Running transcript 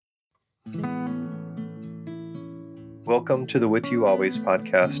Welcome to the With You Always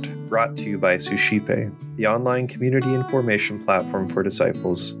podcast, brought to you by Suscipe, the online community and formation platform for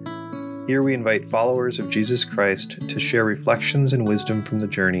disciples. Here we invite followers of Jesus Christ to share reflections and wisdom from the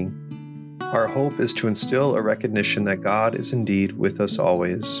journey. Our hope is to instill a recognition that God is indeed with us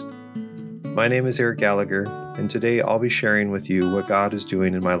always. My name is Eric Gallagher, and today I'll be sharing with you what God is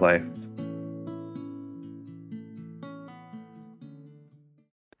doing in my life.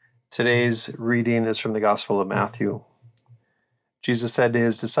 Today's reading is from the Gospel of Matthew. Jesus said to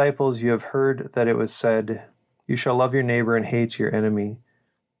his disciples, "You have heard that it was said, 'You shall love your neighbor and hate your enemy.'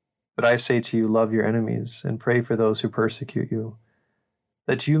 But I say to you, love your enemies and pray for those who persecute you,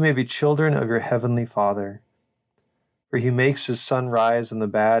 that you may be children of your heavenly Father. For he makes his sun rise on the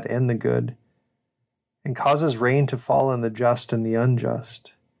bad and the good, and causes rain to fall on the just and the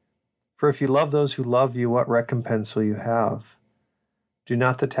unjust. For if you love those who love you, what recompense will you have? Do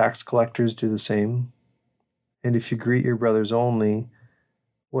not the tax collectors do the same? And if you greet your brothers only,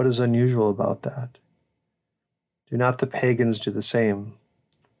 what is unusual about that? Do not the pagans do the same?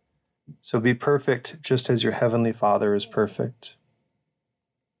 So be perfect, just as your heavenly Father is perfect."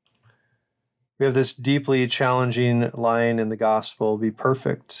 We have this deeply challenging line in the gospel: be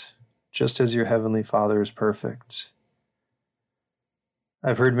perfect, just as your heavenly Father is perfect.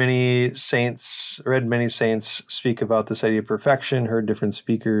 I've heard read many saints speak about this idea of perfection, heard different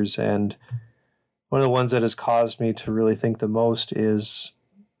speakers, and one of the ones that has caused me to really think the most is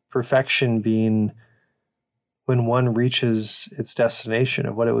perfection being when one reaches its destination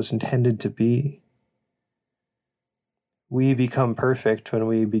of what it was intended to be. We become perfect when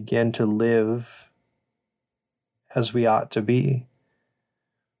we begin to live as we ought to be.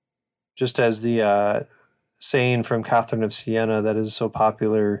 Just as the saying from Catherine of Siena that is so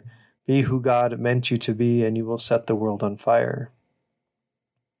popular, "Be who God meant you to be and you will set the world on fire."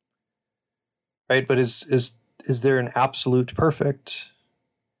 Right? But is there an absolute perfect?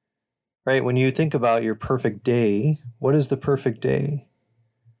 Right? When you think about your perfect day, what is the perfect day?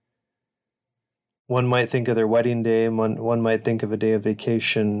 One might think of their wedding day, one might think of a day of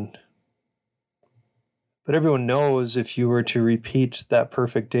vacation. But everyone knows if you were to repeat that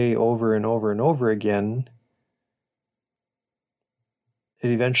perfect day over and over and over again, it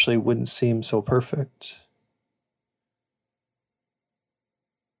eventually wouldn't seem so perfect.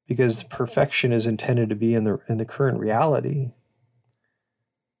 Because perfection is intended to be in the current reality.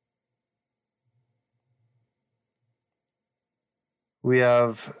 We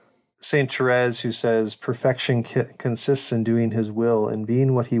have Saint Therese who says, "Perfection consists in doing his will and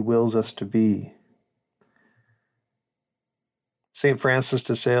being what he wills us to be." Saint Francis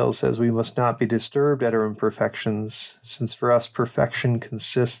de Sales says, "We must not be disturbed at our imperfections, since for us perfection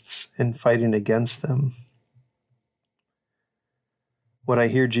consists in fighting against them." What I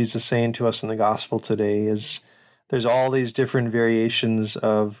hear Jesus saying to us in the gospel today is there's all these different variations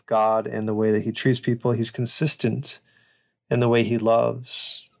of God and the way that he treats people. He's consistent in the way he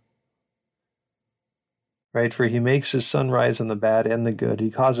loves. Right? For he makes his sun rise on the bad and the good. He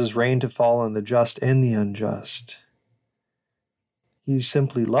causes rain to fall on the just and the unjust. He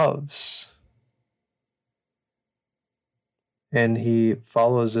simply loves. And he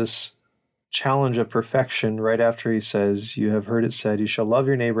follows this challenge of perfection right after he says, "You have heard it said, you shall love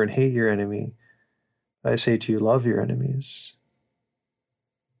your neighbor and hate your enemy. But I say to you, love your enemies.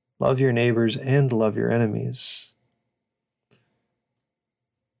 Love your neighbors and love your enemies."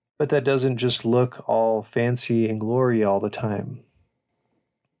 But that doesn't just look all fancy and glory all the time.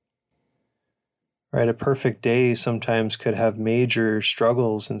 Right? A perfect day sometimes could have major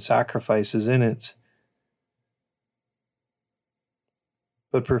struggles and sacrifices in it.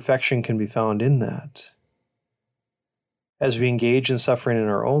 But perfection can be found in that. As we engage in suffering in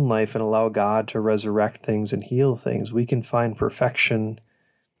our own life and allow God to resurrect things and heal things, we can find perfection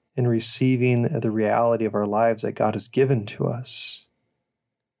in receiving the reality of our lives that God has given to us.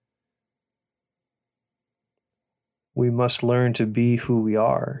 We must learn to be who we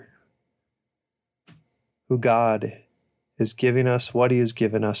are, who God is giving us, what he has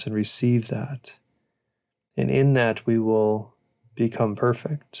given us, and receive that. And in that we will become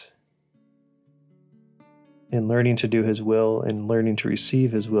perfect in learning to do his will and learning to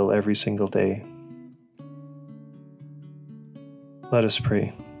receive his will every single day. Let us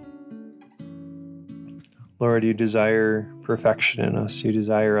pray. Lord, you desire perfection in us. You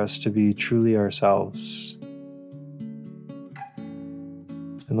desire us to be truly ourselves.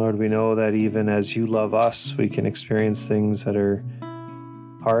 And Lord, we know that even as you love us, we can experience things that are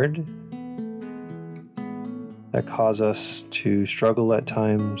hard, that cause us to struggle at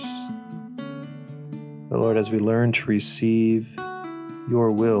times. But Lord, as we learn to receive your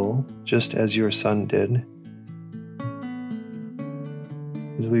will, just as your Son did.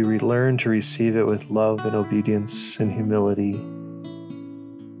 As we learn to receive it with love and obedience and humility,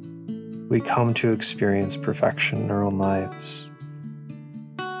 we come to experience perfection in our own lives.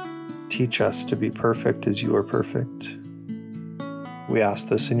 Teach us to be perfect as you are perfect. We ask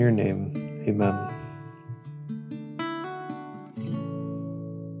this in your name. Amen.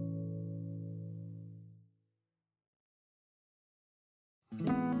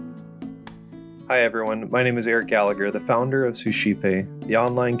 Hi everyone, my name is Eric Gallagher, the founder of Suscipe, the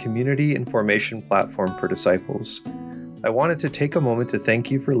online community and formation platform for disciples. I wanted to take a moment to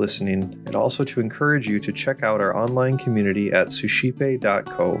thank you for listening and also to encourage you to check out our online community at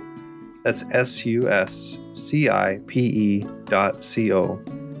suscipe.co. That's suscipe.co.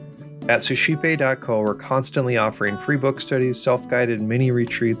 At suscipe.co, we're constantly offering free book studies, self-guided mini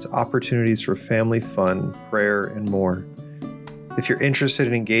retreats, opportunities for family fun, prayer, and more. If you're interested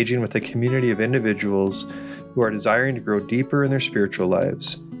in engaging with a community of individuals who are desiring to grow deeper in their spiritual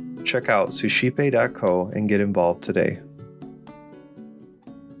lives, check out suscipe.co and get involved today.